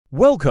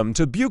Welcome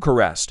to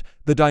Bucharest,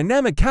 the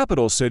dynamic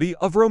capital city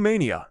of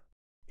Romania.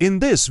 In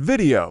this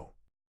video,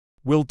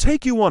 we'll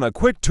take you on a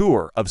quick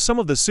tour of some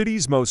of the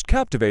city's most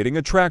captivating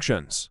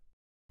attractions.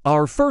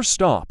 Our first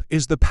stop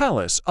is the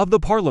Palace of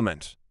the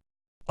Parliament,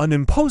 an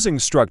imposing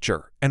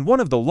structure and one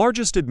of the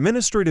largest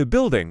administrative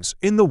buildings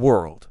in the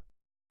world.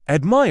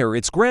 Admire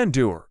its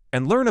grandeur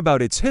and learn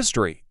about its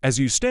history as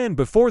you stand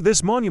before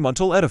this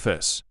monumental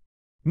edifice.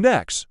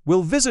 Next,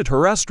 we'll visit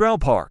Herăstrău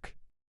Park,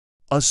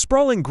 a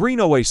sprawling green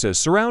oasis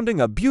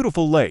surrounding a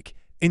beautiful lake.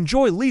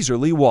 Enjoy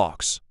leisurely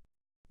walks,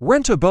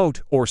 rent a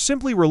boat, or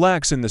simply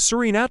relax in the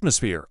serene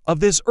atmosphere of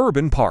this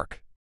urban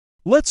park.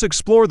 Let's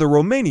explore the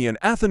Romanian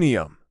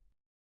Athenaeum,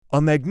 a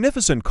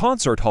magnificent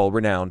concert hall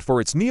renowned for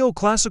its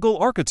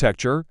neoclassical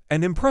architecture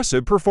and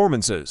impressive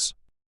performances.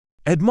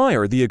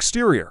 Admire the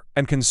exterior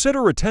and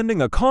consider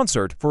attending a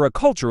concert for a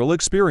cultural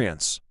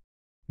experience.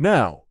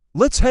 Now,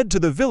 let's head to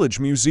the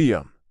Village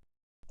Museum,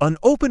 an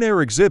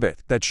open-air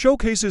exhibit that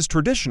showcases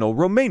traditional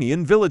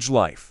Romanian village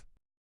life.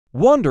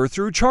 Wander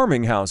through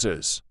charming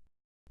houses,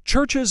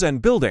 churches,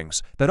 and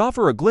buildings that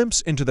offer a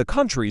glimpse into the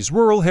country's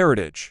rural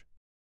heritage.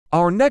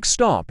 Our next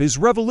stop is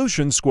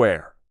Revolution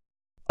Square,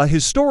 a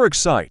historic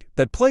site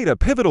that played a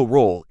pivotal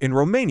role in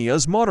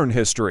Romania's modern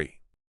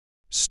history.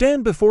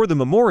 Stand before the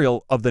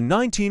memorial of the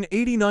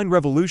 1989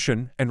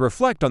 revolution and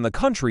reflect on the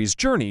country's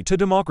journey to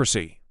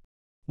democracy.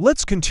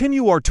 Let's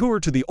continue our tour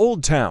to the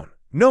Old Town,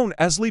 known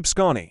as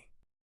Lipscani.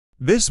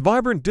 This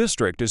vibrant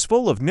district is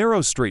full of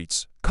narrow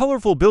streets,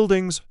 colorful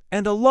buildings,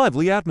 and a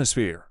lively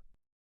atmosphere.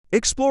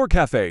 Explore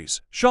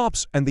cafes,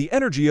 shops, and the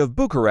energy of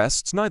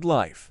Bucharest's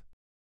nightlife.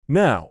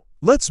 Now,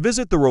 let's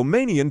visit the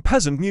Romanian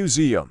Peasant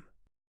Museum,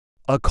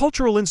 a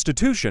cultural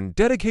institution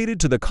dedicated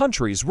to the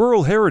country's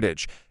rural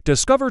heritage.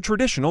 Discover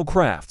traditional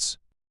crafts,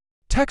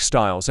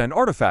 textiles, and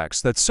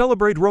artifacts that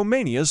celebrate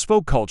Romania's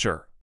folk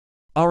culture.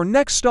 Our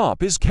next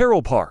stop is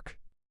Carol Park,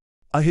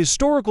 a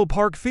historical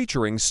park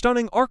featuring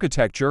stunning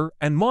architecture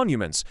and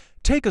monuments.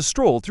 Take a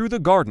stroll through the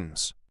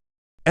gardens,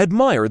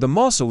 admire the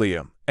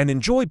mausoleum, and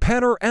enjoy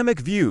panoramic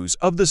views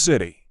of the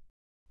city.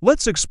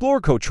 Let's explore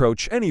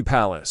Cotroceni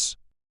Palace,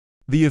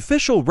 the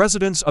official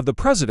residence of the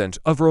President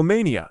of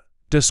Romania.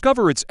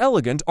 Discover its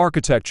elegant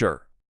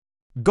architecture,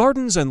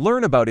 gardens, and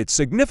learn about its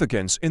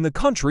significance in the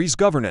country's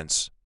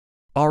governance.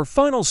 Our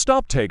final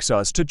stop takes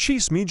us to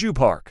Cismigiu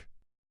Park,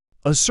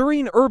 a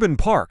serene urban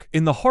park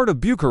in the heart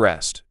of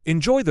Bucharest.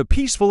 Enjoy the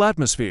peaceful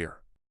atmosphere,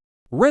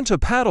 rent a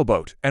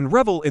paddleboat, and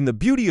revel in the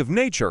beauty of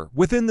nature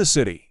within the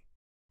city.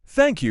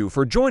 Thank you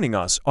for joining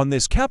us on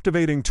this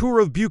captivating tour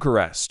of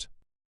Bucharest.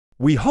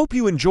 We hope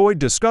you enjoyed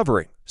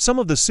discovering some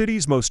of the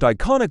city's most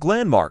iconic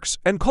landmarks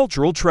and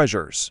cultural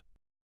treasures.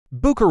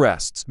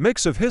 Bucharest's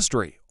mix of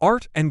history,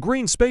 art, and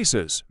green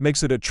spaces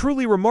makes it a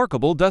truly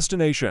remarkable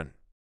destination.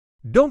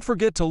 Don't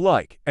forget to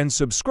like and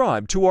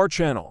subscribe to our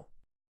channel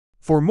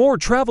for more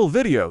travel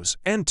videos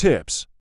and tips.